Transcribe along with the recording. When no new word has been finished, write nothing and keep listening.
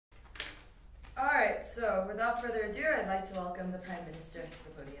so without further ado, I'd like to welcome the Prime Minister to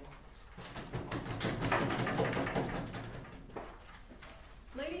the podium.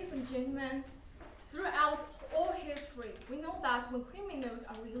 Ladies and gentlemen, throughout all history, we know that when criminals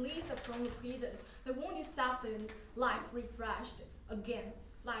are released from the prisons, they want to start their life refreshed again,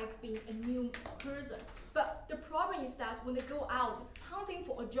 like being a new person. But the problem is that when they go out hunting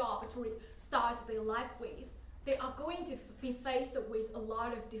for a job to start their life with, they are going to be faced with a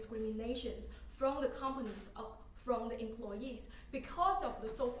lot of discriminations from the companies, from the employees, because of the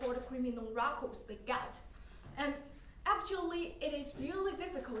so-called criminal records they get. And actually, it is really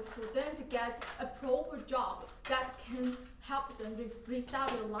difficult for them to get a proper job that can help them restart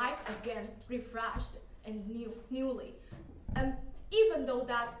their life again, refreshed and newly. And even though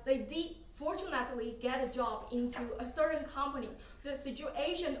that they did fortunately get a job into a certain company, the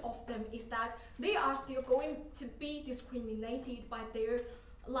situation of them is that they are still going to be discriminated by their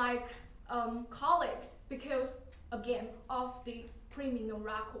colleagues because, again, of the criminal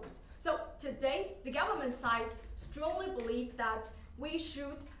records. So today, the government side strongly believe that we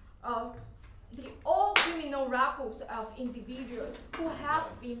should all criminal records of individuals who have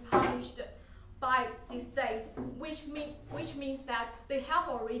been punished by the state, which means that they have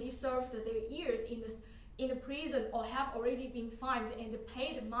already served their years in the prison or have already been fined and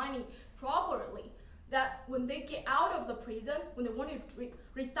paid money properly. That when they get out of the prison, when they want to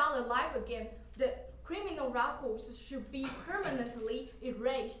restart their life again, the criminal records should be permanently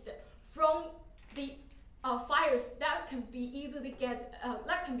erased from the files that can be easily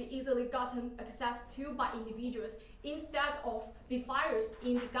gotten access to by individuals, instead of the files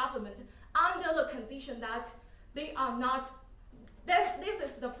in the government, under the condition that they are not. This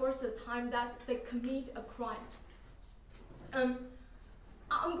is the first time that they commit a crime.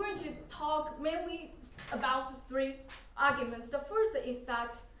 I'm going to talk mainly about three arguments. The first is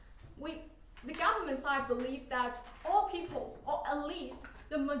that the government side believe that all people, or at least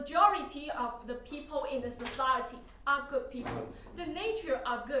the majority of the people in the society, are good people. The nature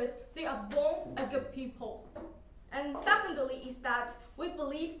are good, they are born a good people. And secondly is that we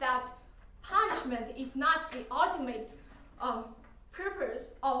believe that punishment is not the ultimate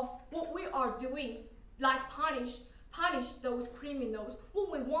purpose of what we are doing, like punish those criminals.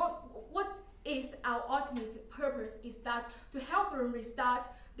 What is our ultimate purpose is that to help them restart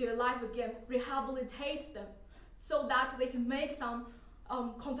their life again, rehabilitate them, so that they can make some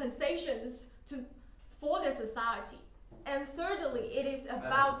compensations for the society. And thirdly, it is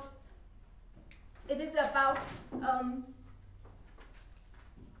about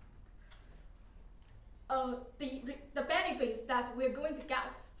the benefits that we're going to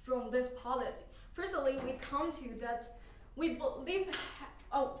get from this policy. Firstly, we come to that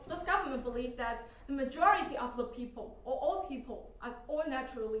this government believes that the majority of the people, or all people, are all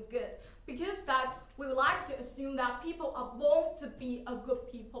naturally good, because that we like to assume that people are born to be a good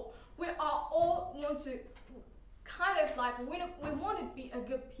people. We are all want to we want to be a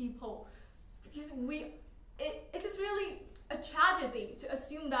good people, because it is really a tragedy to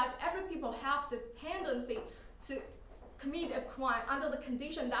assume that every people have the tendency to commit a crime under the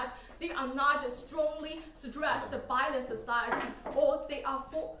condition that they are not strongly stressed by the society, or they are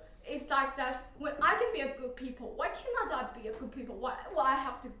it's like that, when I can be a good people, why cannot I be a good people? Why I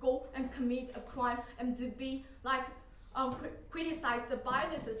have to go and commit a crime and to be criticized by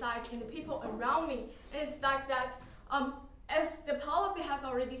the society and the people around me? And it's like that, as the policy has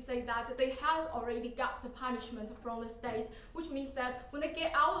already said that they have already got the punishment from the state, which means that when they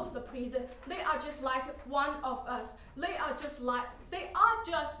get out of the prison, they are just like one of us. They are just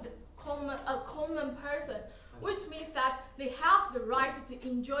a common person, which means that they have the right to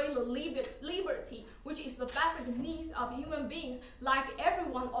enjoy the liberty, which is the basic needs of human beings, like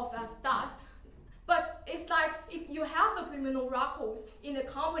every one of us does. But it's like, if you have the criminal records in the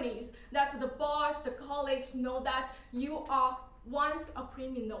companies, that the boss, the colleagues know that you are once a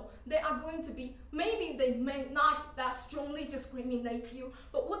criminal, they are going to be, maybe they may not that strongly discriminate you,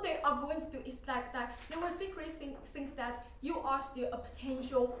 but what they are going to do is like that, they will secretly think that you are still a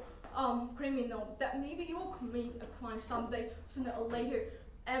potential criminal, that maybe you will commit a crime someday, sooner or later.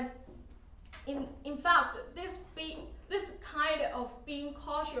 And in fact, this kind of being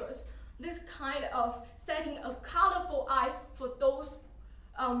cautious, this kind of setting a colorful eye for those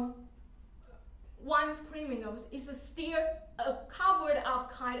once criminals is still a covered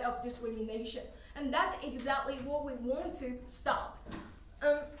up kind of discrimination. And that's exactly what we want to stop.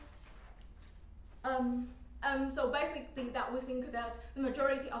 So basically that we think that the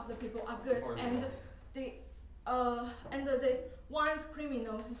majority of the people are good, and the once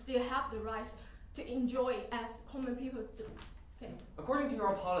criminals still have the rights to enjoy as common people do. Okay. According to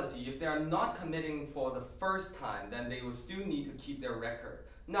your policy, if they are not committing for the first time, then they will still need to keep their record.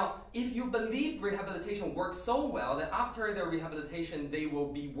 Now, if you believe rehabilitation works so well that after their rehabilitation they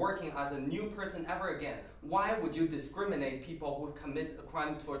will be working as a new person ever again, why would you discriminate people who commit a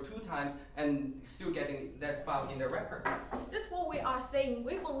crime for 2 times and still getting that file in their record? That's what we are saying.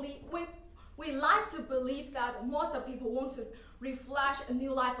 We like to believe that most of people want to refresh a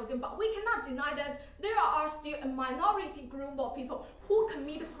new life again, but we cannot deny that there are still a minority group of people who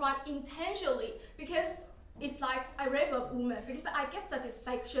commit crime intentionally because it's like I rape a woman because I get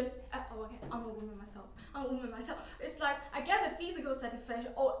satisfaction. Oh, okay, I'm a woman myself. It's like I get the physical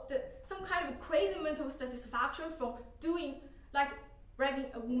satisfaction or some kind of crazy mental satisfaction from doing like raping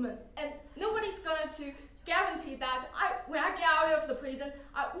a woman, and nobody's going to guarantee that when I get out of the prison,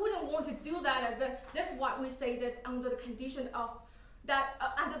 I wouldn't want to do that again. That's why we say that under the condition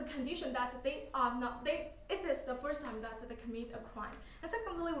that it is the first time that they commit a crime. And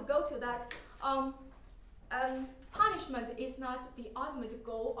secondly, we go to that. Punishment is not the ultimate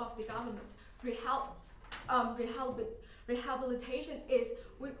goal of the government. Rehabilitation is.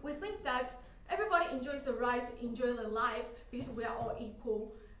 We think that everybody enjoys the right to enjoy their life because we are all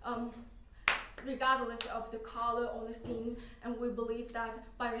equal, regardless of the color or the skin. And we believe that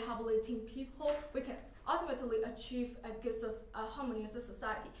by rehabilitating people, we can ultimately achieve a harmonious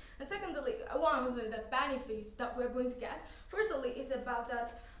society. And secondly, one of the benefits that we're going to get. Firstly, it's about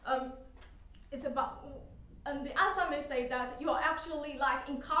that. The other may say that you are actually like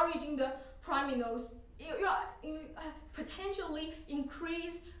encouraging the criminals. You are potentially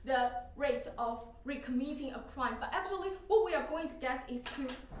increase the rate of recommitting a crime, but actually what we are going to get is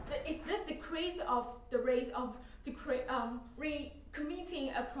the decrease of the rate of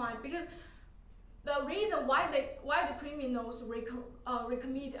recommitting a crime, because the reason why the criminals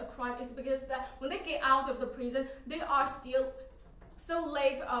recommit a crime is because that when they get out of the prison, they are still so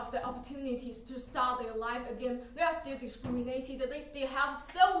lack of the opportunities to start their life again. They are still discriminated. They still have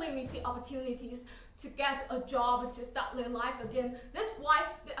so limited opportunities to get a job, to start their life again. That's why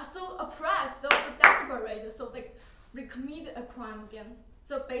they are so oppressed, they're so desperate, so they recommit a crime again.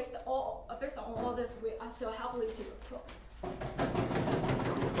 So based on all this, we are so happily to approach.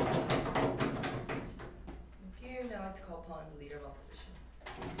 Thank you. Now I'd like to call upon the Leader of Opposition.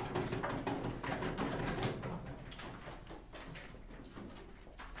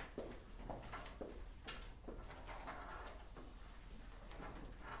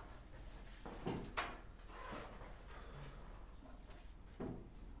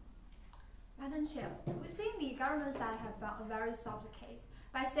 Madam Chair, we think the government side has found a very soft case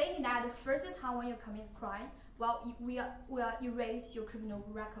by saying that the first time when you commit crime, well, we will erase your criminal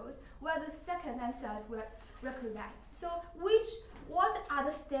record, while the second and third will record that. So, what are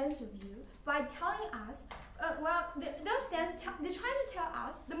the stance of you by telling us? Their stance, they're trying to tell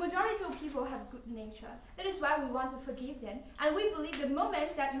us the majority of people have good nature. That is why we want to forgive them, and we believe the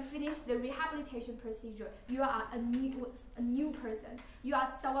moment that you finish the rehabilitation procedure, you are a new person. You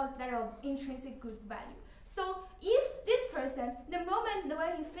are someone that are of intrinsic good value. So if this person, the moment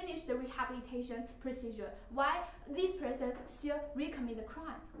when he finished the rehabilitation procedure, why this person still recommit the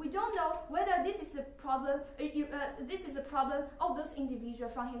crime? We don't know whether this is a problem. This is a problem of those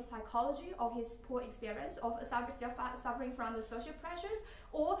individuals from his psychology, of his poor experience, of still suffering from the social pressures,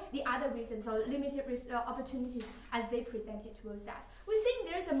 or the other reasons or limited opportunities as they presented towards that. We think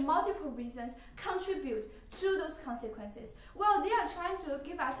there's a multiple reasons contribute to those consequences. Well, they are trying to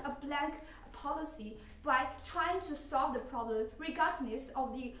give us a blank policy by trying to solve the problem regardless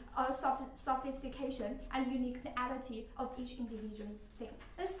of the sophistication and uniqueness of each individual thing.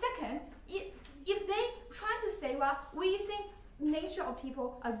 And second, if they try to say, well, we think nature of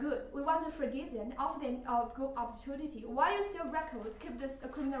people are good, we want to forgive them, offer them a good opportunity, why you still keep this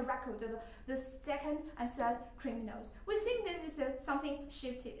criminal record of the second and third criminals? We think this is something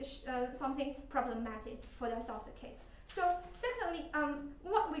something problematic for the soft case. So secondly,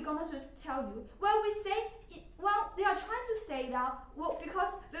 what we're going to tell you, well, we say, well, they are trying to say that, well,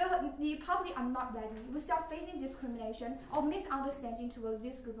 because the public are not ready, we start facing discrimination or misunderstanding towards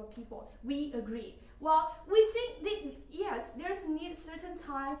this group of people. We agree. Well, we think yes, there's need certain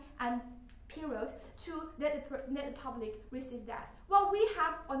time and period to let the public receive that. Well, we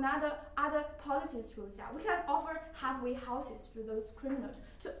have other policies towards that. We can offer halfway houses to those criminals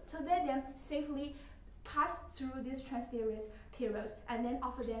to let them safely pass through this transparent period, and then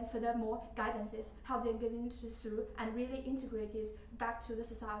offer them furthermore guidances, help them get through and really integrate it back to the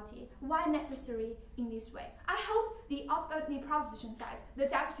society. Why necessary in this way? I hope the proposition side, the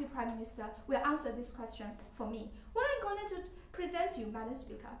Deputy Prime Minister, will answer this question for me. What I'm going to present to you, Madam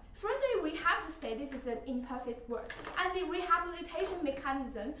Speaker. Firstly, we have to say this is an imperfect word, and the rehabilitation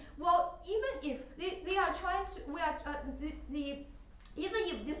mechanism. Well, even if they are trying to, even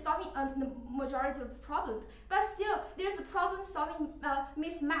if they're solving the majority of the problem, but still there's a problem-solving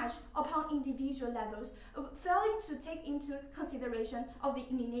mismatch upon individual levels, failing to take into consideration of the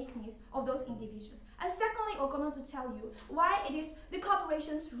uniqueness of those individuals. And secondly, we're going to tell you why it is the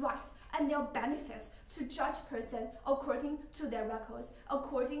corporation's right and their benefits to judge person according to their records,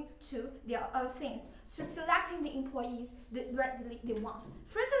 according to their things, to selecting the employees that they want.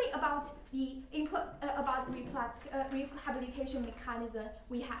 Firstly, about the rehabilitation mechanism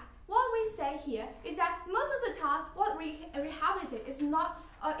we have. What we say here is that most of the time, what rehabilitate is not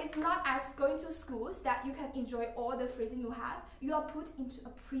as going to schools that you can enjoy all the freedom you have. You are put into a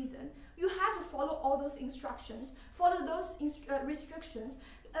prison. You have to follow all those instructions, follow those restrictions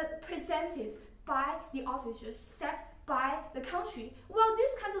presented by the officers, set by the country. Well,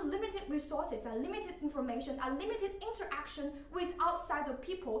 these kinds of limited resources and limited information and limited interaction with outsider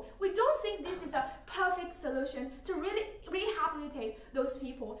people, we don't think this is a perfect solution to really rehabilitate those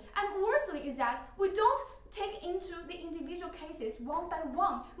people. And worstly is that we don't take into the individual cases one by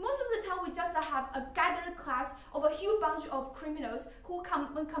one. Most of the time, we just have a gathered class of a huge bunch of criminals who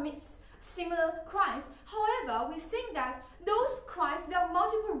commit similar crimes. However, we think that those crimes, there are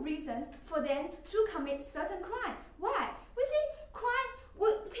multiple reasons for them to commit certain crime. Why? We think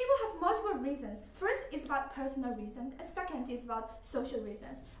people have multiple reasons. First is about personal reasons, and second is about social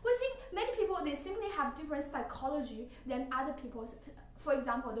reasons. We think many people, they simply have different psychology than other people. For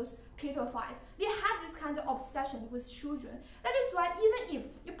example, those pedophiles, they have this kind of obsession with children. That is why even if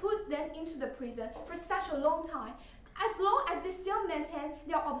you put them into the prison for such a long time, as long as they still maintain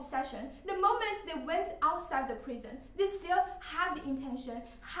their obsession, the moment they went outside the prison, they still have the intention,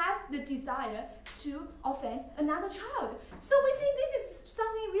 have the desire to offend another child. So we think this is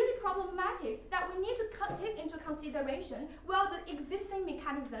something really problematic that we need to take into consideration while the existing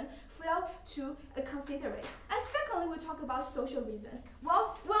mechanism fail to consider it. And secondly, we talk about social reasons.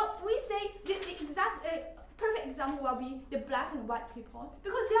 Well, we say the exact perfect example will be the black and white people,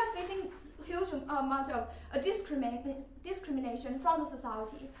 because they are facing huge amount of discrimination from the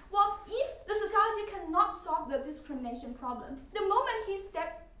society. Well, if the society cannot solve the discrimination problem, the moment he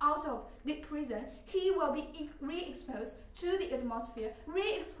steps out of the prison, he will be re-exposed to the atmosphere,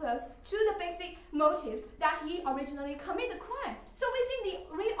 re-exposed to the basic motives that he originally committed the crime. So we think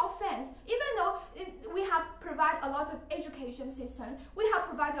the re-offense, even though we have provided a lot of education system, we have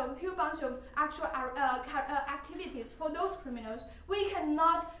provided a huge bunch of actual activities for those criminals, we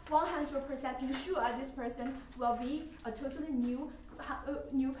cannot 100% ensure this person will be a totally new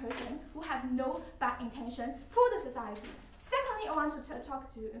person who have no bad intention for the society. Secondly, I want to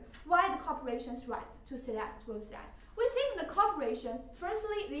talk to you why the corporation's right to select was that. We think the corporation,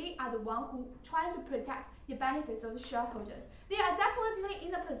 firstly, they are the one who try to protect the benefits of the shareholders. They are definitely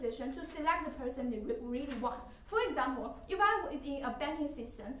in a position to select the person they really want. For example, if I were in a banking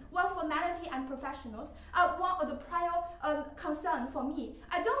system, well, formality and professionals are one of the prior concern for me.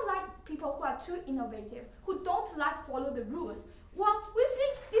 I don't like people who are too innovative, who don't like follow the rules. Well, we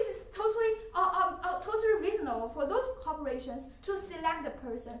think this is totally reasonable for those corporations to select the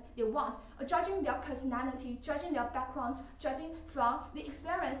person they want, judging their personality, judging their backgrounds, judging from the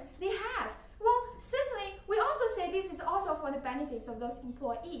experience they have. Well, certainly, we also say this is also for the benefits of those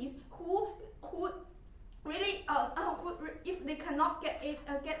employees who really, if they cannot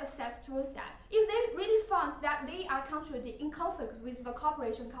get access towards that, if they really found that they are in conflict with the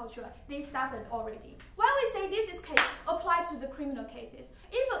corporation culture, they suffered already. Why we say this is case apply to the criminal cases?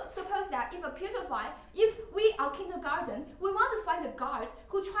 Suppose that if a pedophile, if we are kindergarten, we want to find a guard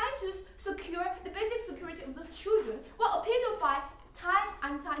who trying to secure the basic security of those children. Well, a pedophile, time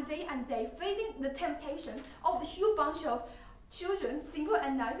and time, day and day, facing the temptation of a huge bunch of children, simple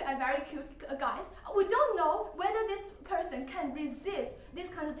and naive and very cute guys, we don't know whether this person can resist this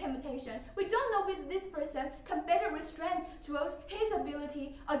kind of temptation. We don't know whether this person can better restrain towards his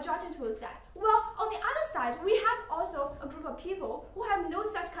ability or judging towards that. Well, on the other side, we have also a group of people who have no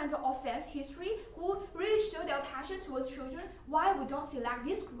such kind of offense history, who really show their passion towards children. Why we don't select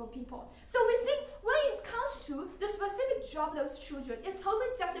this group of people? So we think when it comes to the specific job of those children, it's totally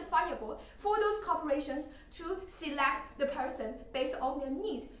justifiable for those corporations to select the person based on their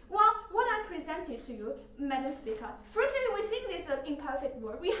needs. Well, what I present present it to you, Madam Speaker. Firstly, we think this is an imperfect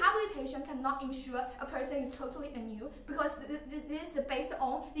word. Rehabilitation cannot ensure a person is totally anew because this is based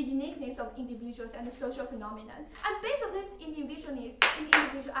on the uniqueness of individuals and the social phenomenon. And based on this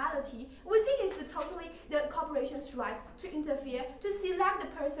individuality, we think it's totally the corporation's right to interfere, to select the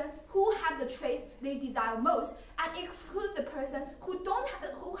person who have the traits they desire most and exclude the person who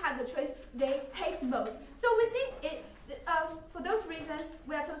have the traits they hate most. So we think for those reasons,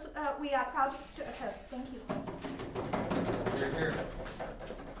 we are proud to oppose. Thank you. You're here.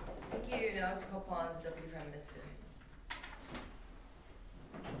 Thank you. Now to call upon the Deputy Prime Minister.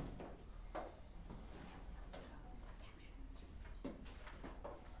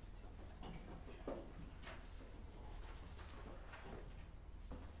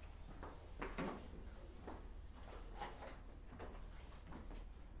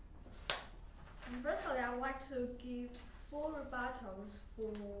 Firstly, I would like to give 4 rebuttals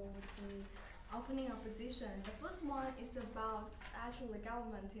for the opening opposition. The first one is about actually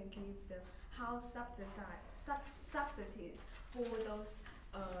government can give the house subsidies for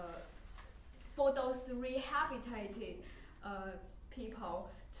those rehabilitated people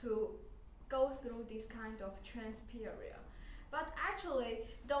to go through this kind of trans period. But actually,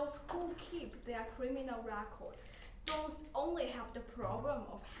 those who keep their criminal record don't only have the problem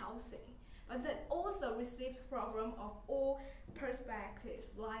of housing, but they also receive problem of all perspectives,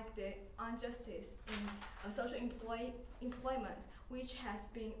 like the injustice in social employment, which has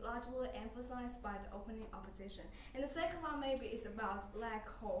been largely emphasized by the opening opposition. And the second one maybe is about lack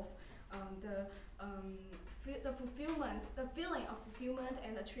of the feeling of fulfillment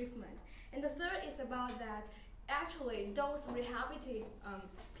and achievement. And the third is about that actually those rehabilitated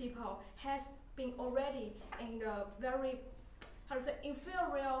people has been already in the very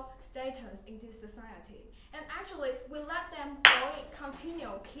inferior status in this society. And actually, we let them continue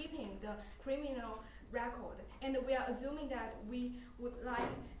keeping the criminal record. And we are assuming that we would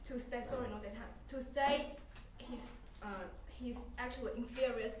like to stay, his actually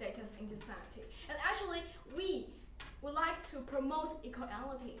inferior status in society. And actually, we would like to promote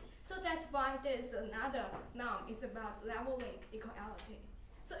equality. So that's why there's another norm, it's about leveling equality.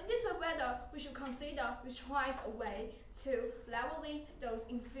 So in this way, whether we should consider we try a way to leveling those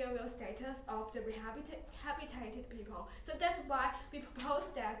inferior status of the rehabilitated people. So that's why we propose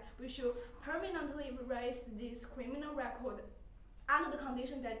that we should permanently erase this criminal record under the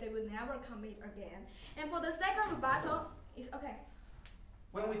condition that they will never commit again. And for the second rebuttal, is okay.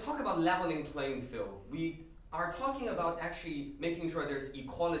 When we talk about leveling playing field, we are talking about actually making sure there's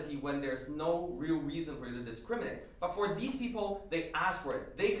equality when there's no real reason for you to discriminate. But for these people, they ask for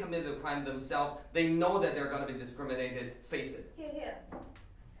it. They committed the crime themselves. They know that they're going to be discriminated. Face it. Here.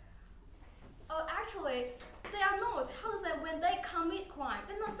 Actually, they are not. How to say, when they commit crime,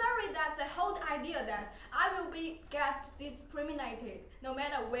 they're not sorry that they hold the idea that I will get discriminated no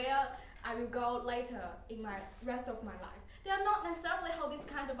matter where I will go later in my rest of my life. They are not necessarily hold this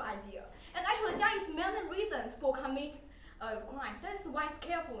kind of idea. And actually, there is many reasons for commit crimes. That is why it's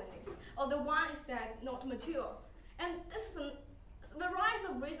carefulness. Or the one is that not mature. And this is a variety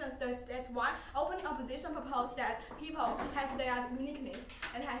of reasons. That's why opening opposition proposed that people has their uniqueness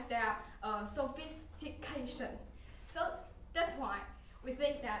and has their sophistication. So that's why we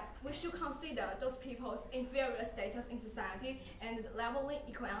think that we should consider those people's inferior status in society and leveling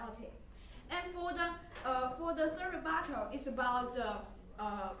equality. And for the third rebuttal, it's about the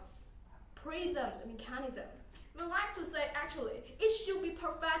prism mechanism. We like to say actually it should be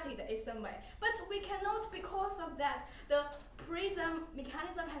perfected in some way, but we cannot because of that. The prism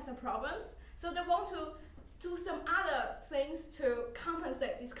mechanism has some problems, so they want to do some other things to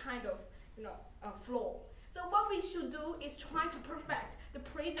compensate this kind of flaw. So what we should do is try to perfect the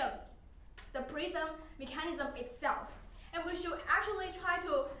prism mechanism itself. And we should actually try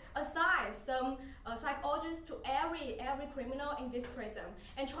to assign some psychologists to every criminal in this prison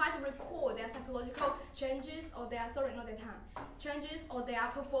and try to record their psychological changes or their changes or their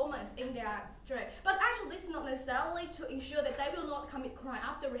performance in their jail. But actually, this is not necessarily to ensure that they will not commit crime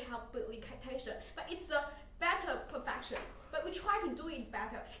after rehabilitation, but it's a better perfection. But we try to do it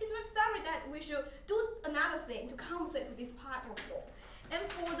better. It's not necessary that we should do another thing to compensate for this part of law. And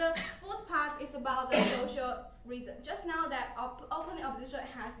for the fourth part is about the social reason. Just now that opening opposition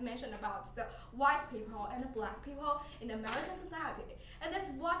has mentioned about the white people and the black people in the American society. And that's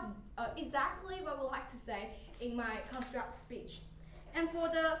exactly what I would like to say in my construct speech. And for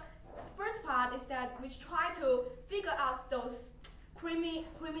the first part is that we try to figure out those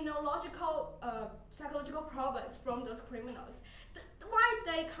criminological, psychological problems from those criminals. Why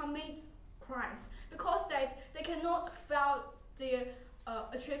they commit crimes? Because they cannot feel the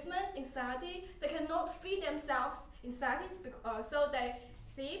achievements in society, they cannot feed themselves in society, so they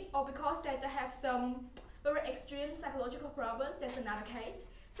thief, or because they have some very extreme psychological problems. That's another case.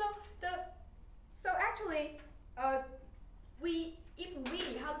 So actually, if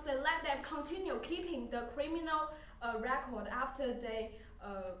we let them continue keeping the criminal record after they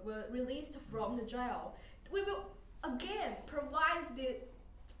were released from the jail, we will again provide the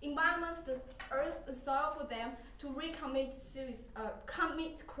environment, the earth, the soil for them to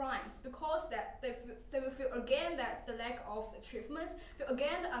commit crimes, because that they will feel again that the lack of achievements, feel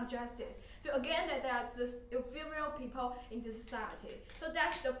again the injustice, feel again that that's the inferior people in the society. So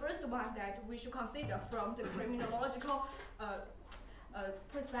that's the first one that we should consider from the criminological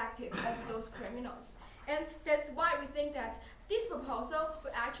perspective of those criminals. And that's why we think that this proposal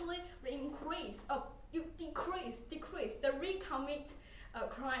will actually decrease the recommit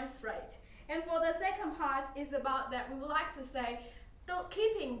crimes rate. And for the second part is about that we would like to say,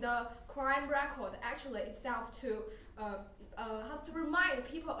 keeping the crime record actually itself to has to remind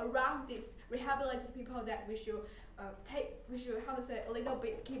people around this rehabilitated people that we should a little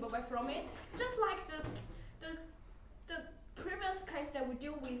bit keep away from it. Just like the previous case that we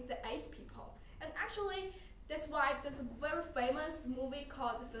deal with the AIDS people. And actually that's why there's a very famous movie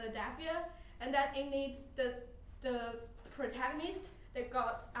called Philadelphia, and that in it the protagonist, they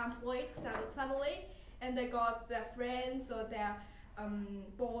got employed suddenly, and they got their friends or their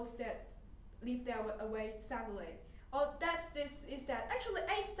boss that live there away suddenly. Or that actually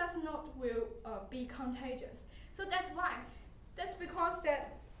AIDS does not be contagious. So that's why. That's because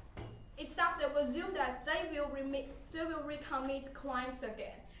that itself they will assume that they will recommit crimes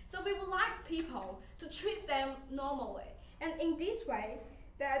again. So we would like people to treat them normally, and in this way,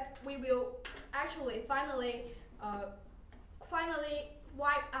 that we will actually finally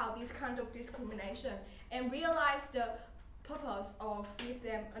wipe out this kind of discrimination and realize the purpose of give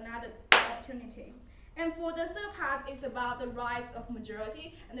them another opportunity. And for the third part is about the rights of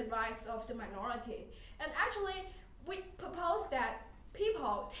majority and the rights of the minority. And actually, we propose that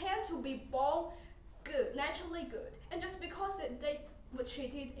people tend to be born good, naturally good, and just because they were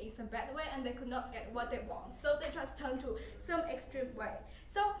treated in some bad way and they could not get what they want, so they just turn to some extreme way.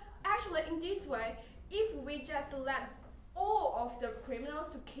 So actually, in this way, if we just let all of the criminals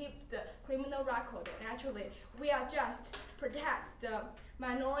to keep the criminal record, actually we are just protect the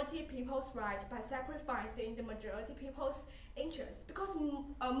minority people's right by sacrificing the majority people's interests, because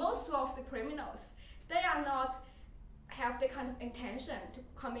most of the criminals, they are not have the kind of intention to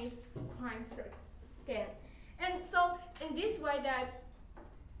commit crimes again. And so in this way that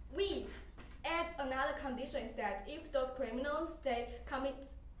we add another condition is that if those criminals, they commit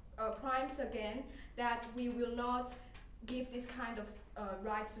crimes again, that we will not give this kind of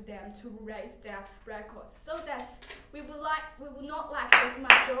rights to them to raise their records. So that we would not like those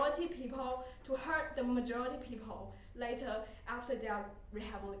majority people to hurt the majority people later after their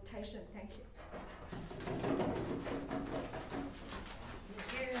rehabilitation. Thank you. Thank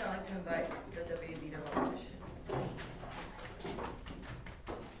you. I'd like to invite the deputy leader of opposition.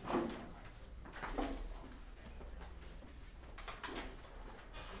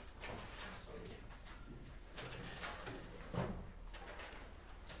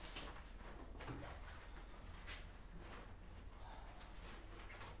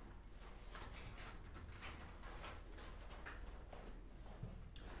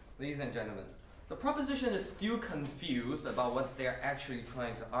 Ladies and gentlemen, the proposition is still confused about what they're actually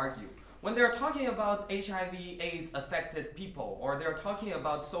trying to argue. When they're talking about HIV/AIDS affected people, or they're talking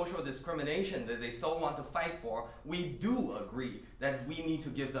about social discrimination that they so want to fight for, we do agree that we need to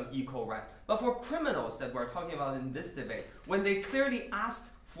give them equal right. But for criminals that we're talking about in this debate, when they clearly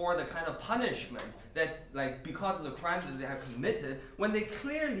asked for the kind of punishment that, like, because of the crime that they have committed, when they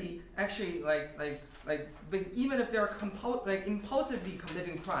clearly actually even if they're impulsively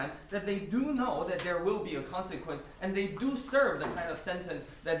committing crime, that they do know that there will be a consequence and they do serve the kind of sentence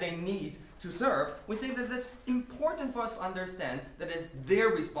that they need to serve, we say that that's important for us to understand that it's their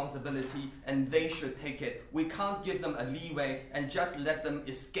responsibility and they should take it. We can't give them a leeway and just let them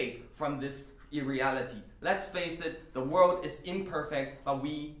escape from this irreality. Let's face it, the world is imperfect, but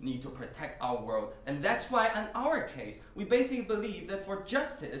we need to protect our world. And that's why in our case, we basically believe that for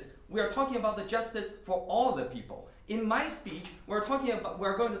justice, we are talking about the justice for all the people. In my speech, we're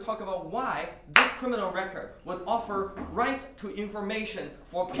going to talk about why this criminal record would offer right to information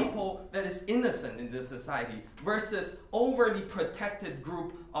for people that is innocent in this society versus overly protected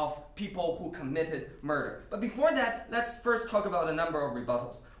group of people who committed murder. But before that, let's first talk about a number of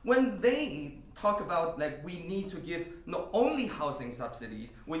rebuttals. When they talk about like we need to give not only housing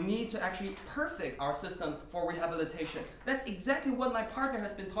subsidies, we need to actually perfect our system for rehabilitation. That's exactly what my partner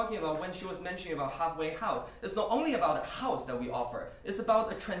has been talking about when she was mentioning about halfway house. It's not only about a house that we offer, it's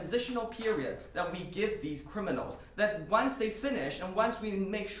about a transitional period that we give these criminals, that once they finish and once we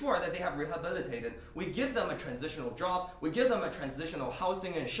make sure that they have rehabilitated, we give them a transitional job, we give them a transitional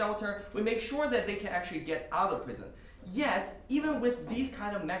housing and shelter, we make sure that they can actually get out of prison. Yet, even with these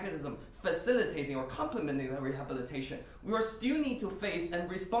kind of mechanisms facilitating or complementing the rehabilitation, we will still need to face and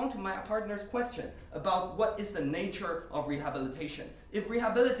respond to my partner's question about what is the nature of rehabilitation. If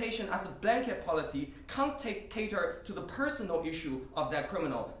rehabilitation as a blanket policy can't cater to the personal issue of that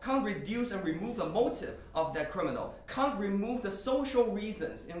criminal, can't reduce and remove the motive of that criminal, can't remove the social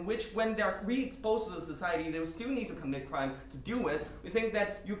reasons in which when they're re-exposed to the society, they will still need to commit crime to deal with, we think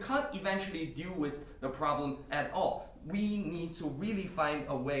that you can't eventually deal with the problem at all. We need to really find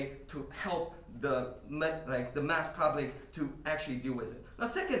a way to help the mass public to actually deal with it. Now,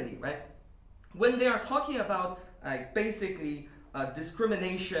 secondly, right, when they are talking about basically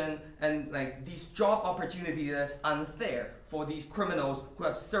discrimination and like these job opportunities that's unfair for these criminals who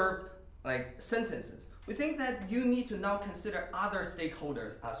have served sentences, we think that you need to now consider other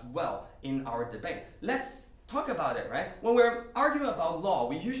stakeholders as well in our debate. Let's talk about it, right? When we're arguing about law,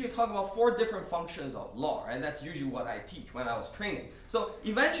 we usually talk about 4 different functions of law, and that's usually what I teach when I was training. So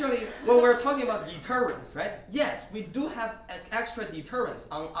eventually, when we're talking about deterrence, right? Yes, we do have extra deterrence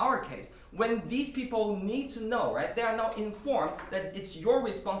on our case. When these people need to know, right? They are now informed that it's your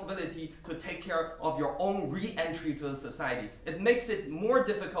responsibility to take care of your own re-entry to the society. It makes it more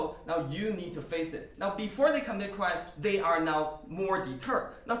difficult. Now you need to face it. Now before they commit crime, they are now more deterred.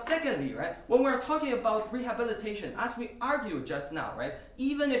 Now secondly, right? When we're talking about rehabilitation, as we argued just now, right?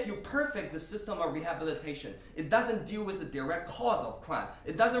 Even if you perfect the system of rehabilitation, it doesn't deal with the direct cause of crime.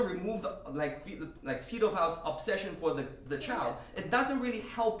 It doesn't remove the pedophile's obsession for the child. It doesn't really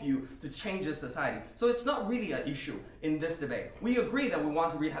help you to change the society. So it's not really an issue in this debate. We agree that we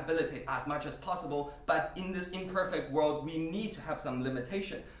want to rehabilitate as much as possible, but in this imperfect world, we need to have some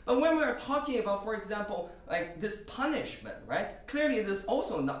limitation. But when we're talking about, for example, like this punishment, right? Clearly, this is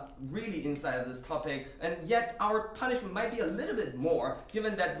also not really inside of this topic, and yet our punishment might be a little bit more,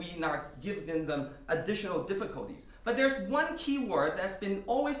 given that we are giving them additional difficulties. But there's one key word that's been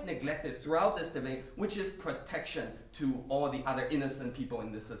always neglected throughout this debate, which is protection to all the other innocent people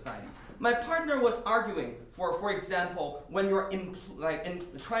in this society. My partner was arguing for example, when you're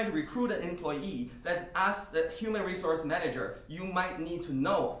trying to recruit an employee, that as the human resource manager, you might need to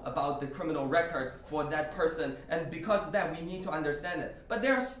know about the criminal record for that person, and because of that, we need to understand it. But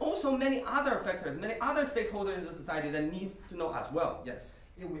there are also many other factors, many other stakeholders in the society that need to know as well. Yes?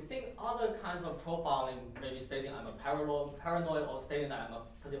 Yeah, we think other kinds of profiling, maybe stating I'm a paranoid or stating that I'm a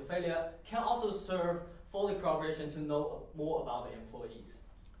pedophilia, can also serve for the corporation to know more about the employees.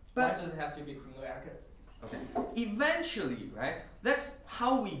 Why does it have to be criminal records? Okay. Eventually, right? That's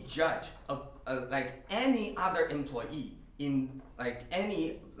how we judge like any other employee in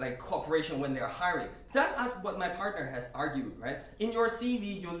any corporation when they're hiring. That's what my partner has argued, right? In your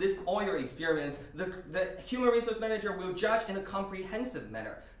CV, you list all your experience. The human resource manager will judge in a comprehensive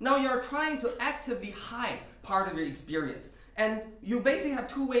manner. Now you're trying to actively hide part of your experience. And you basically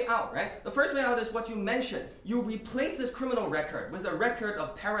have 2 ways out, right? The first way out is what you mentioned. You replace this criminal record with a record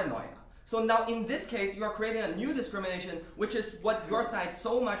of paranoia. So now in this case, you are creating a new discrimination, which is what your side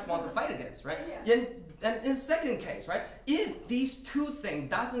so much want to fight against, right? Yeah. And in the second case, right, if these 2 things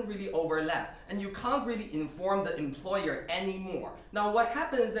doesn't really overlap and you can't really inform the employer anymore, now what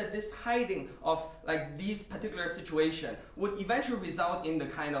happens is that this hiding of these particular situation would eventually result in the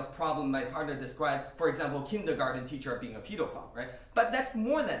kind of problem my partner described, for example, kindergarten teacher being a pedophile, right? But that's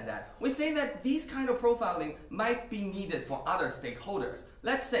more than that. We say that these kind of profiling might be needed for other stakeholders.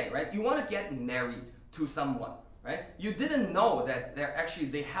 Let's say, right, you want to get married to someone, right? You didn't know that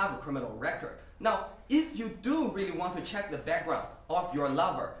they have a criminal record. Now, if you do really want to check the background of your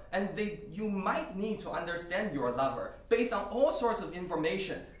lover, and you might need to understand your lover based on all sorts of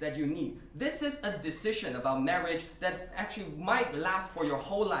information that you need. This is a decision about marriage that actually might last for your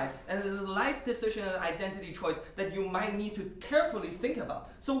whole life, and it is a life decision and identity choice that you might need to carefully think about.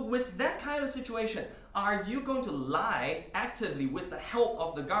 So with that kind of situation, are you going to lie actively with the help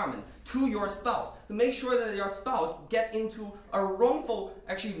of the government to your spouse to make sure that your spouse get into a wrongful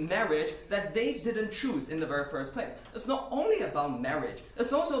marriage that they they didn't choose in the very first place. It's not only about marriage.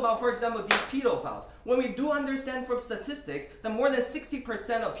 It's also about, for example, these pedophiles. When we do understand from statistics that more than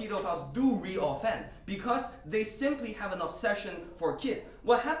 60% of pedophiles do re-offend because they simply have an obsession for kids.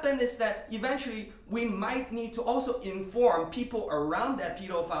 What happened is that eventually we might need to also inform people around that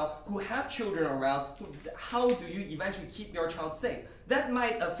pedophile who have children around, how do you eventually keep your child safe? That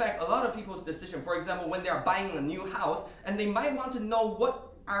might affect a lot of people's decision. For example, when they are buying a new house and they might want to know what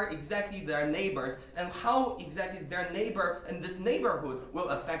are exactly their neighbors and how exactly their neighbor and this neighborhood will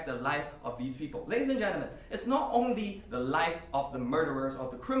affect the life of these people. Ladies and gentlemen, it's not only the life of the murderers,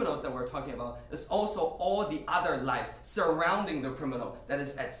 of the criminals that we're talking about, it's also all the other lives surrounding the criminal that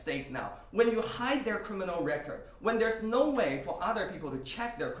is at stake now. When you hide their criminal record, when there's no way for other people to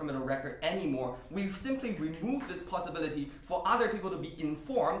check their criminal record anymore, we simply remove this possibility for other people to be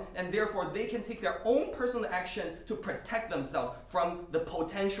informed, and therefore they can take their own personal action to protect themselves from the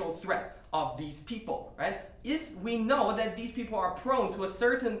potential threat of these people, right? If we know that these people are prone to a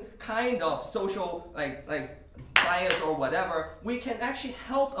certain kind of social like bias or whatever, we can actually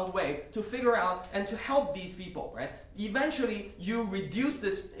help a way to figure out and to help these people, right? Eventually, you reduce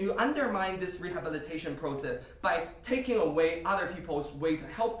this, you undermine this rehabilitation process by taking away other people's way to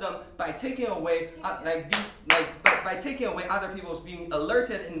help them, by taking away by taking away other people's being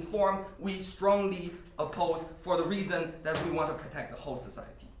alerted, informed. We strongly oppose for the reason that we want to protect the whole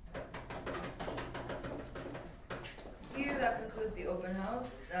society. Thank you. That concludes the open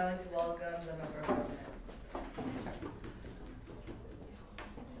house. I'd like to welcome the member of parliament.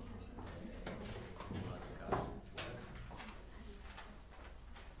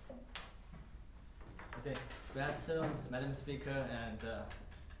 Okay, good afternoon, Madam Speaker, and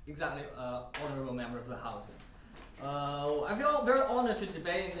honorable members of the House. I feel very honored to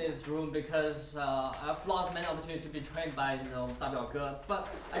debate in this room because I've lost many opportunities to be trained by Dabiao. But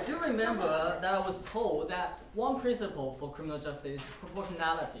I do remember that I was told that one principle for criminal justice is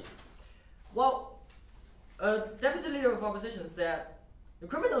proportionality. Well, Deputy Leader of Opposition said the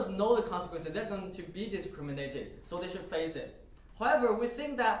criminals know the consequences, they're going to be discriminated, so they should face it. However, we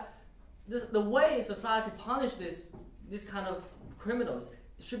think that the way society punish this kind of criminals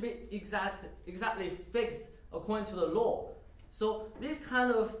should be exactly fixed according to the law. So this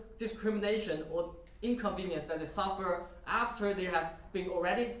kind of discrimination or inconvenience that they suffer after they have been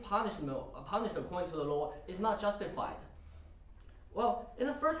already punished according to the law is not justified. Well, in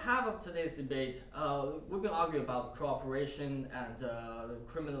the first half of today's debate, we've been arguing about cooperation and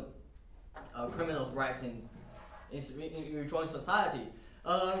criminals' rights in rejoining society.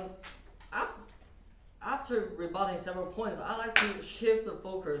 After rebutting several points, I'd like to shift the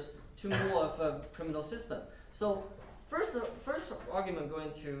focus to more of a criminal system. So, first argument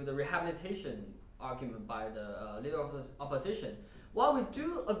going to the rehabilitation argument by the leader of the opposition. While we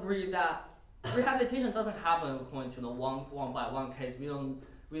do agree that rehabilitation doesn't happen according to the one by one case, we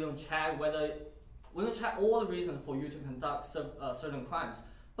don't check all the reasons for you to conduct certain crimes.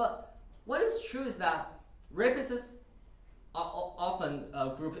 But what is true is that rapists are often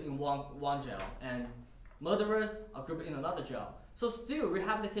grouped in one jail, and murderers are grouped in another jail. So still,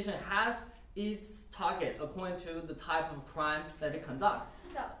 rehabilitation has its target according to the type of crime that they conduct.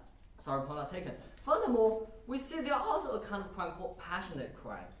 Sorry, point not taken. Furthermore, we see there are also a kind of crime called passionate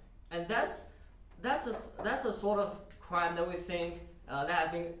crime, and that's a sort of crime that we think that has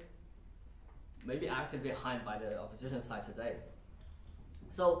been maybe actively behind by the opposition side today.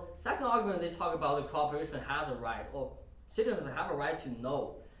 So, second argument, they talk about the corporation has a right, or citizens have a right to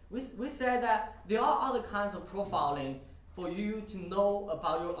know. We said that there are other kinds of profiling for you to know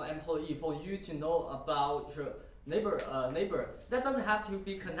about your employee, for you to know about your neighbor. That doesn't have to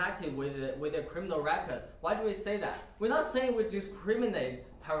be connected with a criminal record. Why do we say that? We're not saying we discriminate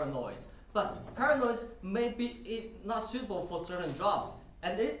paranoids, but paranoids may be not suitable for certain jobs,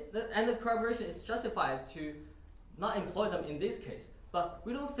 and the corporation is justified to not employ them in this case. But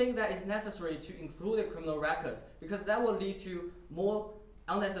we don't think that it's necessary to include the criminal records, because that will lead to more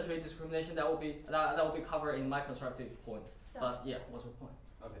unnecessary discrimination that will be covered in my constructive points. But yeah, what's your point?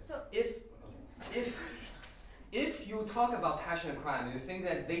 Okay. So if you talk about passionate crime, you think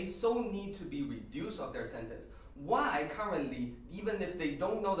that they so need to be reduced of their sentence. Why currently, even if they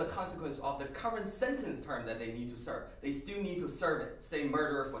don't know the consequence of the current sentence term that they need to serve, they still need to serve it, say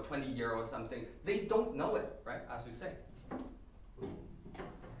murder for 20 years or something. They don't know it, right? As you say.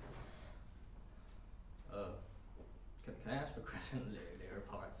 Can I ask a question later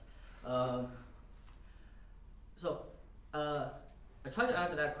parts? I try to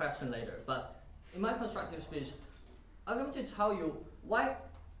answer that question later, but in my constructive speech, I'm going to tell you why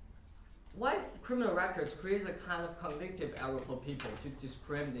why criminal records creates a kind of cognitive error for people to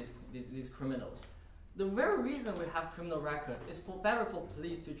discredit these criminals. The very reason we have criminal records is better for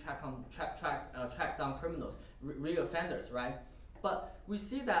police to track down criminals, real offenders, right? But we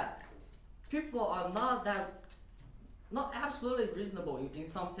see that people are not absolutely reasonable in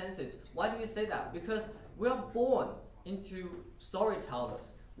some senses. Why do we say that? Because we are born into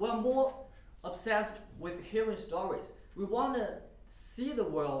storytellers. We are more obsessed with hearing stories. We want to see the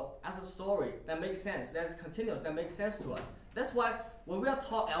world as a story that makes sense, that is continuous, that makes sense to us. That's why when we are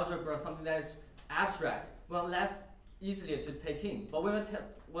taught algebra, something that is abstract, well, less easily to take in. But when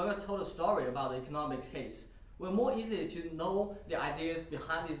we're told a story about the economic case, we're more easy to know the ideas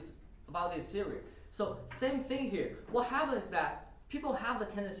behind about this theory. So same thing here. What happens is that people have the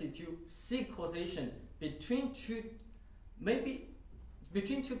tendency to seek causation between two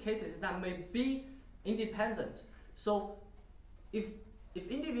cases that may be independent. So if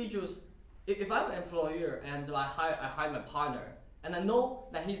individuals, if I'm an employer and I hire my partner and I know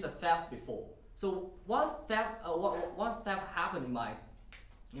that he's a theft before, so once theft happened in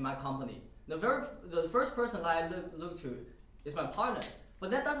my company, the first person that I look to is my partner. But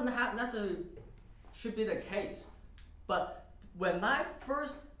that doesn't necessarily should be the case. But when I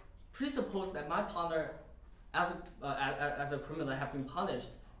first presuppose that my partner, as a criminal, have been punished,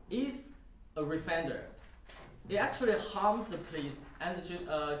 is a refender, it actually harms the police and the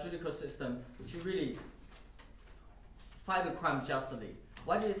judicial system to really fight the crime justly.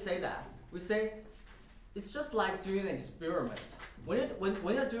 Why do you say that? We say it's just like doing an experiment. When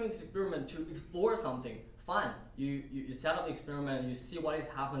you're doing an experiment to explore something, fine. You set up the experiment, you see what is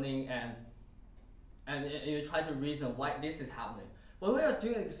happening, and you try to reason why this is happening. When we are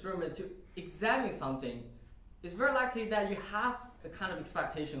doing an experiment to examine something, it's very likely that you have a kind of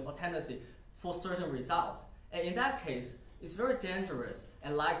expectation or tendency for certain results. And in that case, it's very dangerous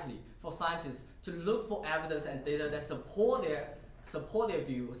and likely for scientists to look for evidence and data that support their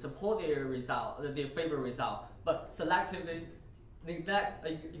view, support their result, their favorite result, but selectively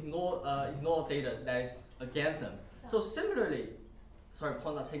ignore data that is against them. So similarly,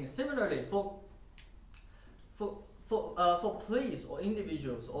 similarly for police or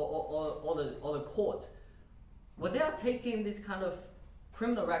individuals or the court, when they are taking this kind of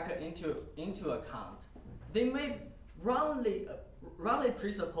criminal record into account, they may wrongly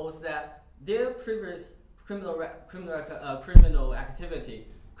presuppose that their previous criminal activity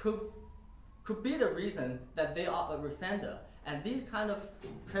could be the reason that they are a refender, and this kind of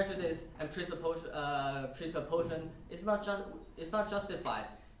prejudice and presupposition is not justified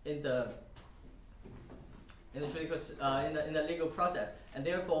in the legal process, and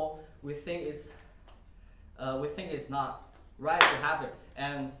therefore we think it's not right to have it.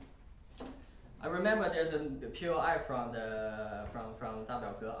 And I remember there's a POI from 大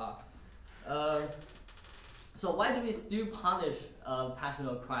表哥. So why do we still punish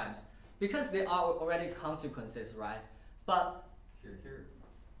passional crimes? Because there are already consequences, right? But the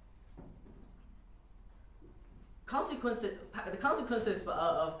consequences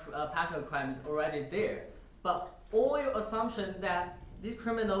of passional crime is already there. But all your assumption that these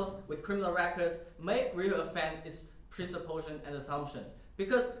criminals with criminal records may really offend is presupposition and assumption.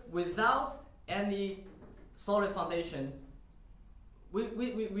 Because without any solid foundation,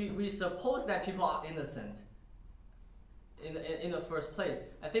 we suppose that people are innocent in the first place.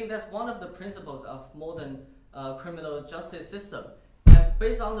 I think that's one of the principles of modern criminal justice system. And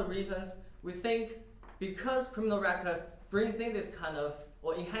based on the reasons, we think because criminal records brings in this kind of,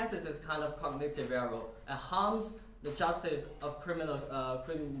 or enhances this kind of cognitive error and harms the justice of criminal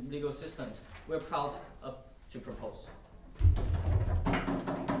legal systems, we're proud to propose.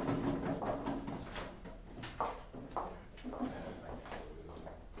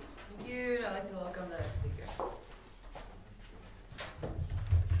 Thank you. I'd like to welcome the next speaker.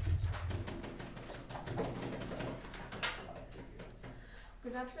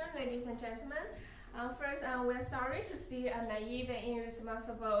 Good afternoon, ladies and gentlemen. First, we're sorry to see a naive and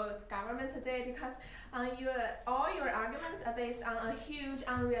irresponsible government today because all your arguments are based on a huge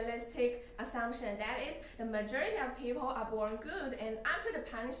unrealistic assumption. That is, the majority of people are born good, and after the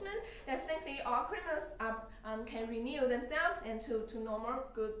punishment, that simply all criminals can renew themselves into normal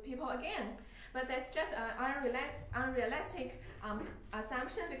good people again. But that's just an unrealistic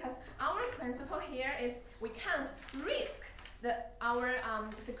assumption, because our principle here is we can't risk our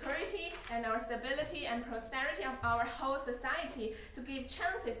security and our stability and prosperity of our whole society to give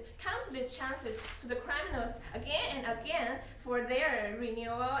chances, countless chances, to the criminals again and again for their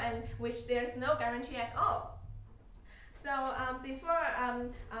renewal, and which there's no guarantee at all. So before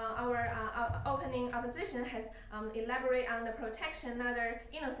our opening opposition has elaborated on the protection of other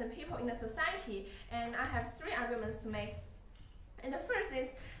innocent people in the society, and I have 3 arguments to make. And the first is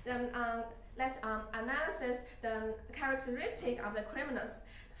the let's analyze the characteristic of the criminals.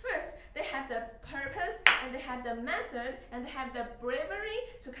 First, they have the purpose, and they have the method, and they have the bravery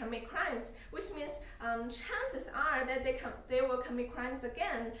to commit crimes, which means chances are that they will commit crimes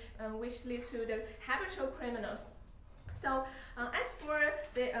again, which leads to the habitual criminals. So as for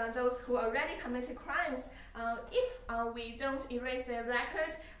those who already committed crimes, if we don't erase their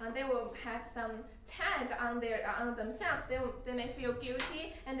record, they will have some tag on themselves. They may feel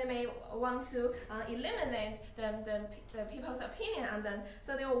guilty, and they may want to eliminate the people's opinion on them.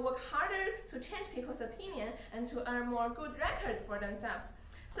 So they will work harder to change people's opinion and to earn more good records for themselves.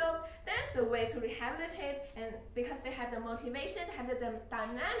 So that's the way to rehabilitate, and because they have the motivation, have the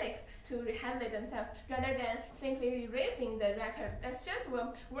dynamics to rehabilitate themselves, rather than simply erasing the record. That's just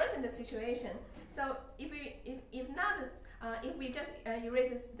will worsen the situation. So if we just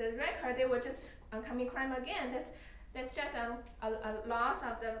erase the record, they will just commit crime again. That's just a loss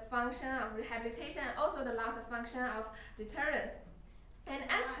of the function of rehabilitation, and also the loss of function of deterrence. And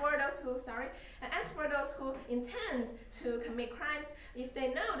as for those who intend to commit crimes, if they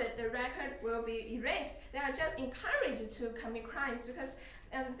know that the record will be erased, they are just encouraged to commit crimes because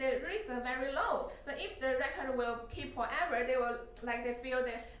the risks are very low. But if the record will keep forever, they feel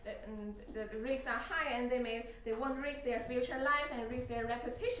that the risks are high, and they won't risk their future life and risk their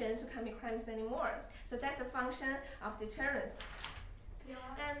reputation to commit crimes anymore. So that's a function of deterrence. Yeah.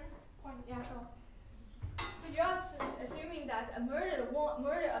 And yeah, go. So you're assuming that a murderer won't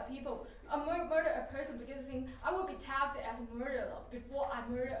murder a person because I will be tagged as a murderer before I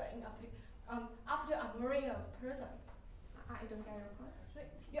murder after I'm murdering a person. I don't get your point. So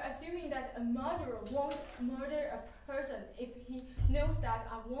you're assuming that a murderer won't murder a person if he knows that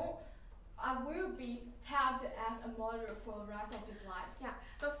I will be tagged as a murderer for the rest of his life. Yeah,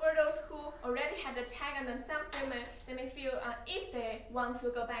 but for those who already have the tag on themselves, they may feel if they want to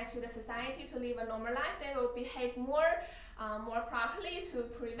go back to the society to live a normal life, they will behave more properly to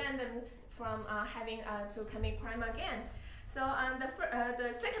prevent them from having to commit crime again. So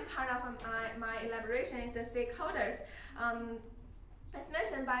the second part of my elaboration is the stakeholders. As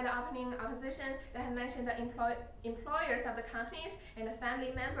mentioned by the opening opposition, they have mentioned the employers of the companies and the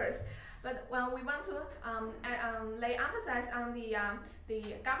family members. But when we want to lay emphasis on the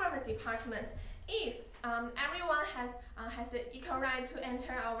government department, if everyone has the equal right to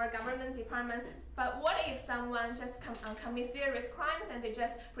enter our government department, but what if someone just commit serious crimes and they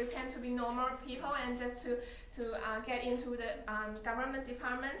just pretend to be normal people and just to get into the government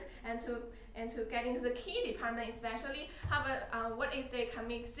department and to get into the key department especially? How about what if they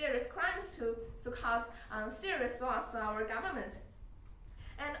commit serious crimes to cause serious loss to our government?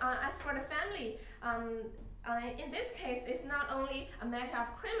 And as for the family, in this case, it's not only a matter of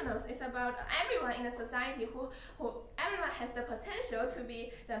criminals, it's about everyone in the society who everyone has the potential to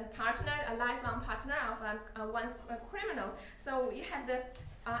be the partner, a lifelong partner of one's criminal. So we have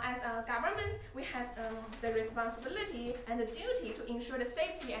as a government, we have the responsibility and the duty to ensure the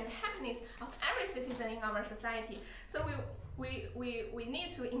safety and happiness of every citizen in our society. So we need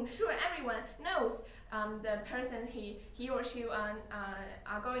to ensure everyone knows the person he or she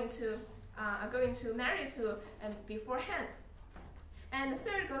are going to marry to beforehand. And the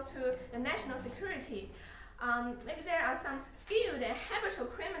third goes to the national security. Maybe there are some skilled and habitual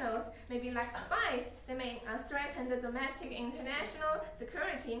criminals, maybe like spies, they may threaten the domestic international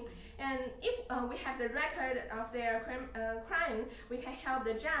security. And if we have the record of their crime, we can help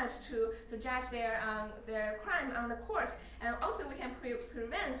the judge to judge their crime on the court. And also we can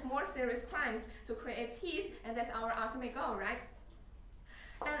prevent more serious crimes to create peace, and that's our ultimate goal, right?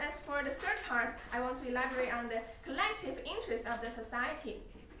 And as for the third part, I want to elaborate on the collective interests of the society.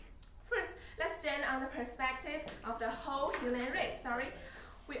 First, let's stand on the perspective of the whole human race.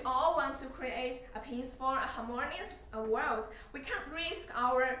 We all want to create a peaceful, a harmonious world. We can't risk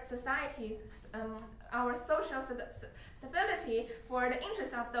our society, our social stability for the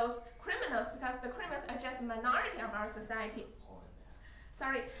interest of those criminals, because the criminals are just a minority of our society.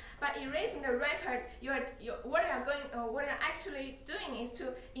 By erasing the record, what you're actually doing is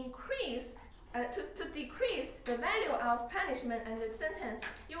to increase, to decrease the value of punishment and the sentence.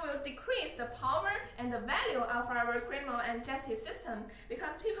 You will decrease the power and the value of our criminal and justice system,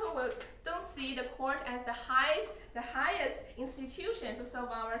 because people don't see the court as the highest institution to solve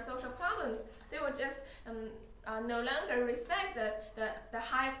our social problems. They will just no longer respect the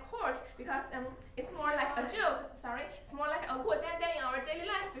highest court, because it's more like a joke. It's more like a 过家家in our daily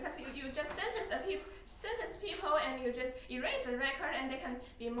life, because you just sentence people and you just erase the record and they can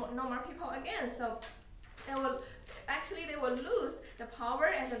be normal people again. So they will lose the power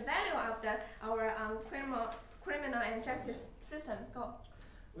and the value of our criminal and justice system. Go.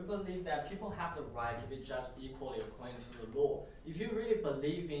 We believe that people have the right to be judged equally according to the law. If you really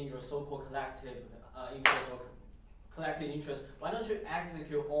believe in your so-called collective interest or collective interest, why don't you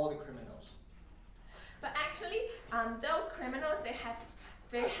execute all the criminals? But actually, those criminals, they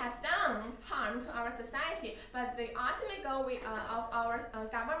have done harm to our society, but the ultimate goal of our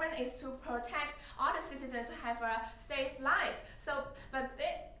government is to protect all the citizens to have a safe life. So,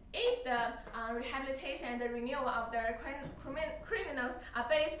 if the rehabilitation and the renewal of the criminals are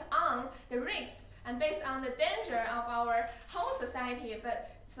based on the risks and based on the danger of our whole society,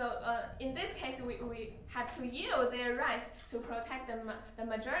 in this case, we have to yield their rights to protect the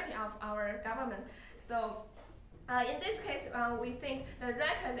majority of our government. So, in this case, we think the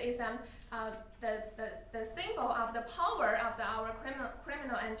record is the symbol of the power of our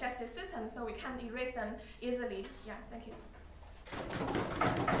criminal and justice system, so we can't erase them easily. Yeah, thank you. Thank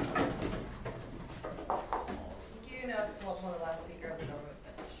you. Now to welcome the last speaker of the government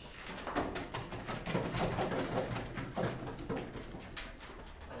bench.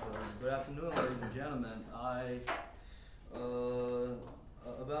 Good afternoon, ladies and gentlemen.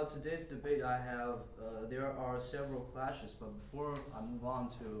 About today's debate, there are several clashes, but before I move on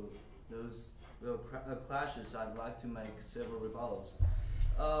to those clashes, I'd like to make several rebuttals.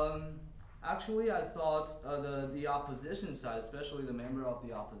 Actually, I thought the opposition side, especially the member of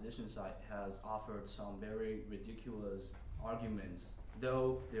the opposition side, has offered some very ridiculous arguments,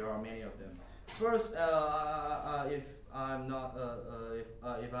 though there are many of them. First, if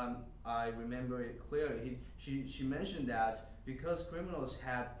I remember it clearly, she mentioned that because criminals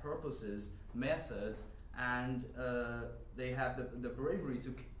had purposes, methods, and they have the bravery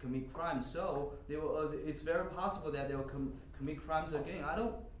to commit crimes, so they will. It's very possible that they will commit crimes again. I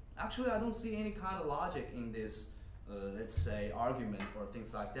don't see any kind of logic in this, let's say, argument or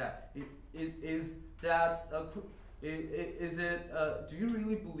things like that. Do you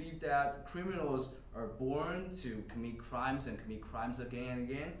really believe that criminals are born to commit crimes and commit crimes again and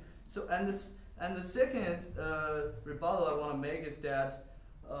again? So, and the second rebuttal I want to make is that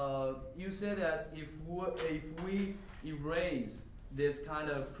you said that if we erase this kind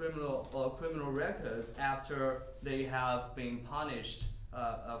of criminal records after they have been punished,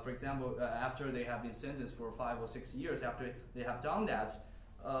 for example, after they have been sentenced for 5 or 6 years, after they have done that,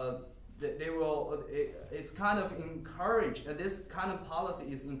 they will. It's kind of encourage. This kind of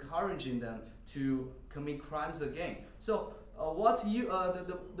policy is encouraging them to commit crimes again. So,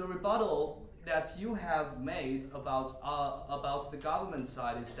 the rebuttal that you have made about the government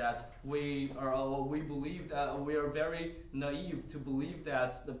side is that we believe that we are very naive to believe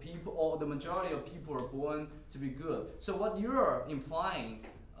that the people or the majority of people are born to be good. So what you're implying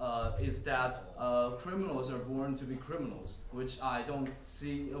is that criminals are born to be criminals, which I don't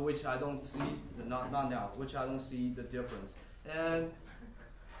see the difference. And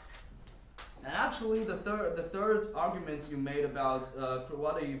actually, the third arguments you made about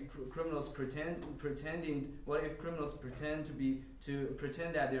what if criminals pretend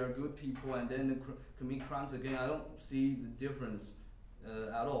that they are good people and then commit crimes again? I don't see the difference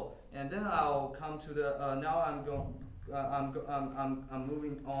at all. And then I'll come to the now I'm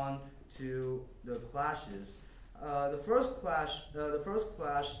moving on to the clashes. The first clash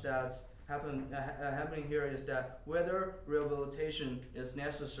that's happening here is that whether rehabilitation is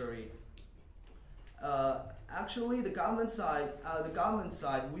necessary. Actually, the government side,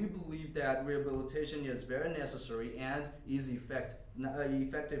 we believe that rehabilitation is very necessary and is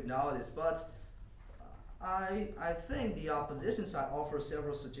effective nowadays. But I think the opposition side offers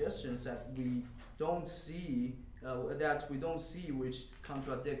several suggestions that we don't see, which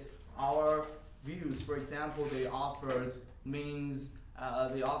contradict our views. For example, they offered means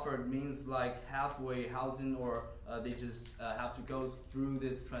like halfway housing, or they just have to go through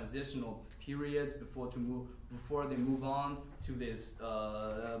this transitional periods before they move on to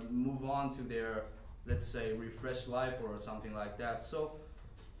their, let's say, refreshed life or something like that. So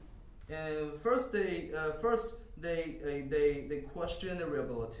first they question the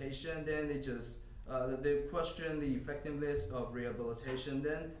rehabilitation, then they question the effectiveness of rehabilitation,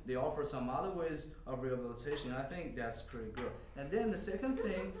 then they offer some other ways of rehabilitation. I think that's pretty good. And then the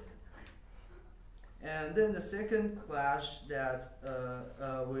second clash that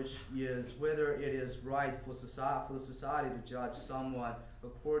which is whether it is right for the society to judge someone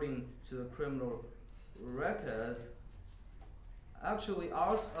according to the criminal records. Actually,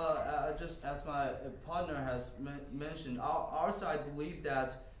 ours, just as my partner has mentioned, our side believe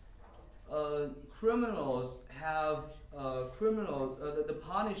that criminals have the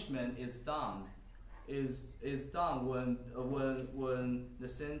punishment is done when the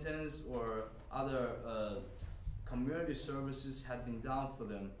sentence or other community services have been done for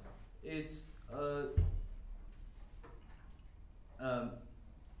them. It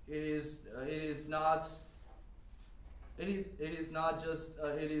is not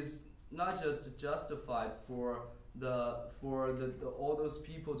just justified for all those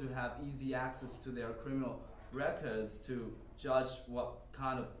people to have easy access to their criminal records to judge what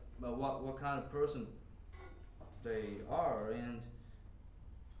kind of person they are. And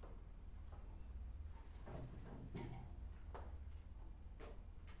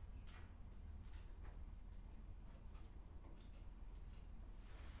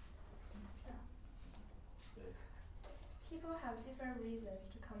people have different reasons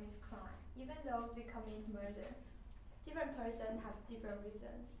to commit crime, even though they commit murder. Different person have different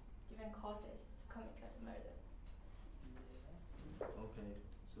reasons, different causes to commit murder. okay,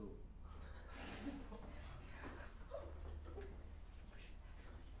 so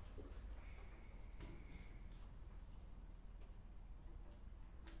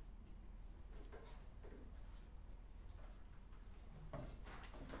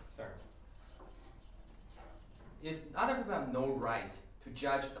Sir. If other people have no right to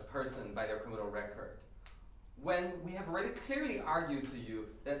judge a person by their criminal record, when we have already clearly argued to you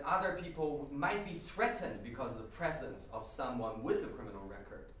that other people might be threatened because of the presence of someone with a criminal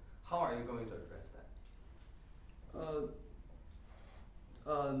record, how are you going to address that?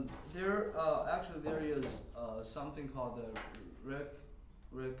 There is something called the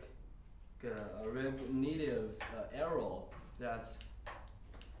recognitive error. That's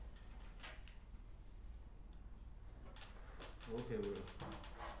okay.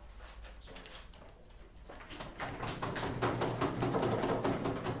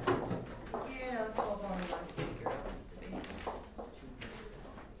 You know, telephone one speaker wants to be.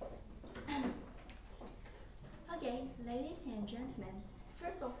 Okay, ladies and gentlemen,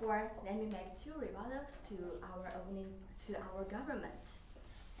 first of all, let me make two rebuttals to our government.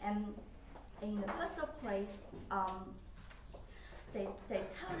 And in the first place, they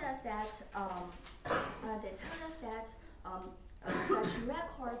told us that such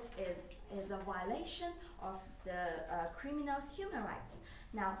records is a violation of the criminals' human rights.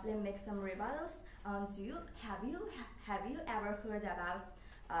 Now, let me make some rebuttals. Have you ever heard about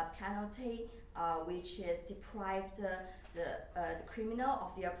a penalty which is deprived the criminal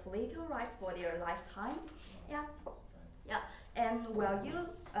of their political rights for their lifetime? Yeah. And will you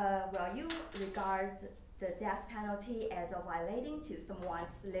regard the death penalty as a violating to someone's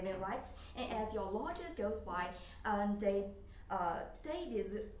living rights? And as your logic goes by,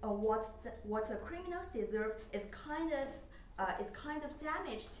 what the criminals deserve is kind of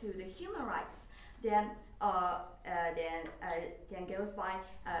damage to the human rights. Then goes by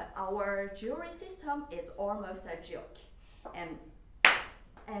our jury system is almost a joke. And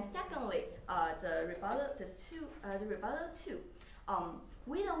secondly, the rebuttal two.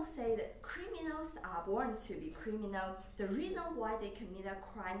 We don't say that criminals are born to be criminal. The reason why they commit a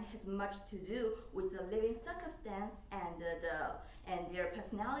crime has much to do with the living circumstance and their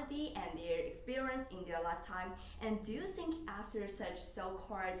personality and their experience in their lifetime. And do you think after such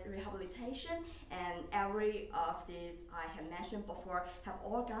so-called rehabilitation and every of these I have mentioned before have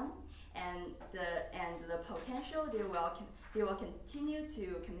all gone, and the potential they will continue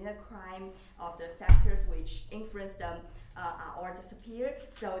to commit a crime of the factors which influence them are all disappear,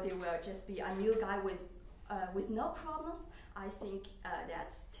 so they will just be a new guy with no problems? I think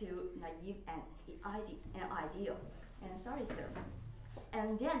that's too naive and ideal. And sorry, sir.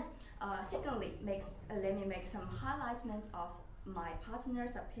 And then, secondly, let me make some highlights of my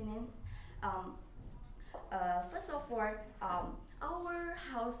partner's opinions. First of all, our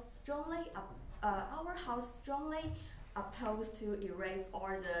house strongly opposed to erase all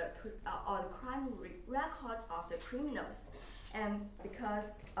the crime records of the criminals, and because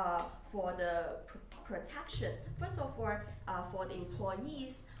for the protection, first of all, for the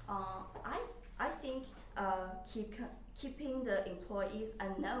employees, I think keeping the employees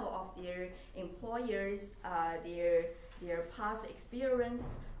unknown of their employers, their past experience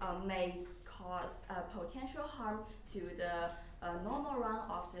may cause potential harm to the normal run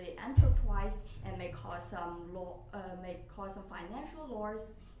of the enterprise and may cause some financial loss.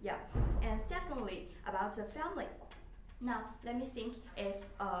 Yeah. And secondly, about the family. Now, let me think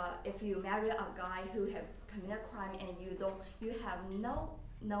if you marry a guy who have committed a crime and you have no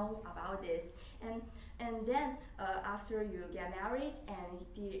know about this, and then after you get married and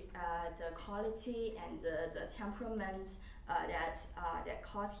the quality and the temperament that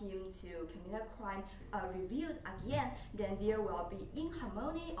caused him to commit a crime revealed again, then there will be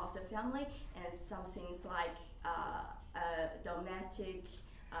inharmony of the family and some things like domestic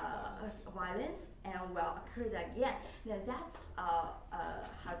violence and will occur again. Then that's how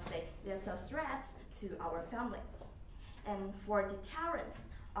to say, that's a threat to our family. And for deterrence,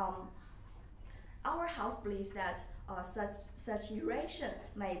 our house believes that such erasure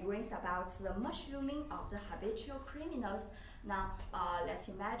may bring about the mushrooming of the habitual criminals. Now, let's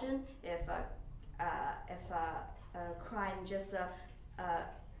imagine if a crime just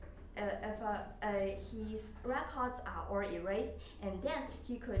his records are all erased, and then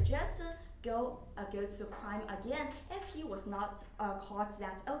he could just go to crime again. If he was not caught,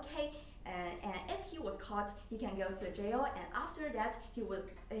 that's okay. And if he was caught, he can go to jail. And after that,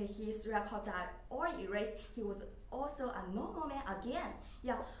 his records are all erased. He was also a normal man again.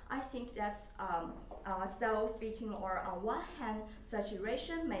 Yeah, I think that's so speaking. Or on one hand, such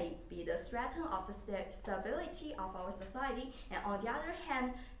erasure may be the threat of the stability of our society, and on the other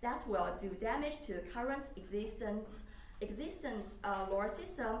hand, that will do damage to current existent law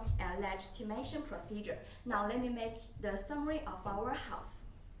system and legitimation procedure. Now let me make the summary of our house.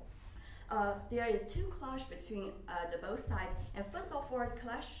 There is two clash between the both sides, and first of all,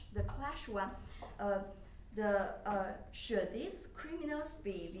 the clash one, should these criminals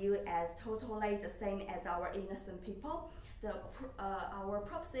be viewed as totally the same as our innocent people? Our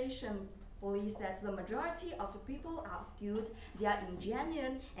proposition believes that the majority of the people are good, they are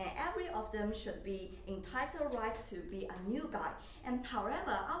ingenuine, and every of them should be entitled right to be a new guy. And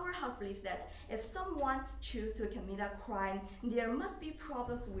however, our house believes that if someone chooses to commit a crime, there must be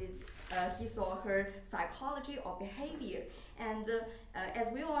problems with his or her psychology or behavior. And as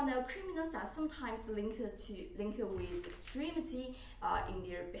we all know, criminals are sometimes linked with extremity in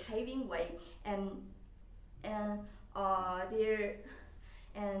their behaving way, and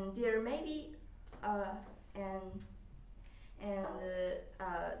there may be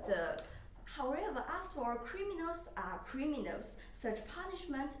however, after all, criminals are criminals. Such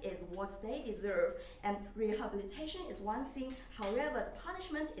punishment is what they deserve, and rehabilitation is one thing. However, the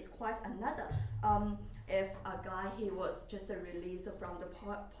punishment is quite another. If a guy, he was just released from the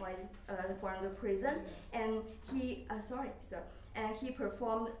prison, and he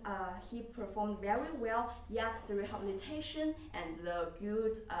performed very well. Yeah, the rehabilitation and the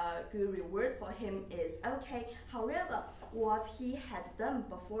good reward for him is okay. However, what he had done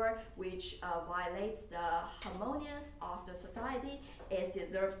before, which violates the harmonious of the society,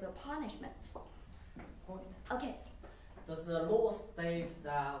 deserves the punishment. Okay. Does the law state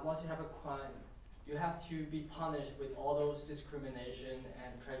that once you have a crime, you have to be punished with all those discrimination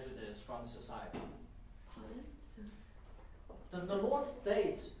and prejudice from society? Does the law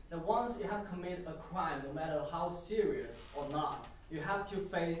state that once you have committed a crime, no matter how serious or not, you have to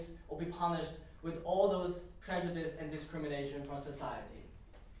face or be punished with all those prejudice and discrimination from society?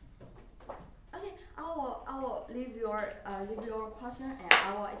 Okay, I will leave your question and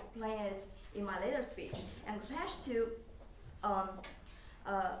I will explain it in my later speech. And clash two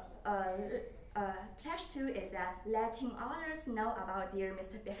is that letting others know about their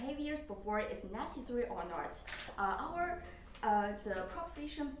misbehaviors before it's necessary or not. The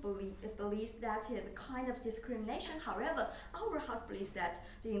proposition believes that is a kind of discrimination. However, our house believes that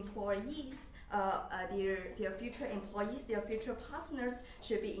the employees, their future employees, their future partners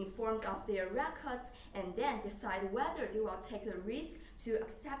should be informed of their records and then decide whether they will take the risk to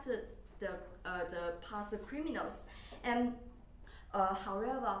accept the past criminals. And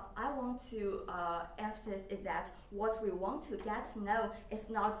however, I want to emphasize is that what we want to get to know is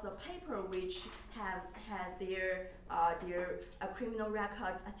not the paper which has their criminal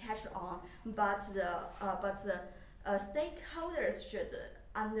records attached on, but the stakeholders should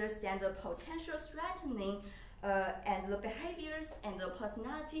understand the potential threatening and the behaviors and the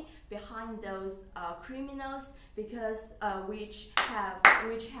personality behind those criminals, because which have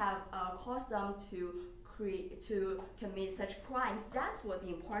caused them to commit such crimes. That's what's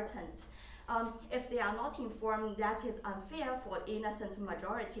important. If they are not informed, that is unfair for the innocent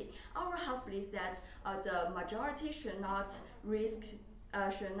majority. Our house believes that the majority should not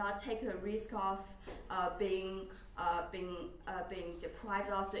take the risk of being deprived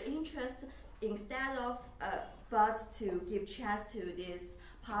of the interest, instead of but to give chance to these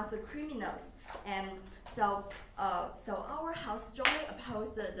past criminals. And so our house strongly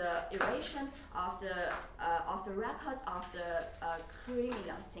opposed the erasure of the records of the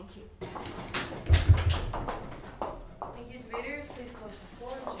criminals. Thank you. Thank you, debaters. Please close the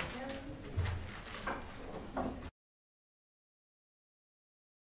floor. Shake hands.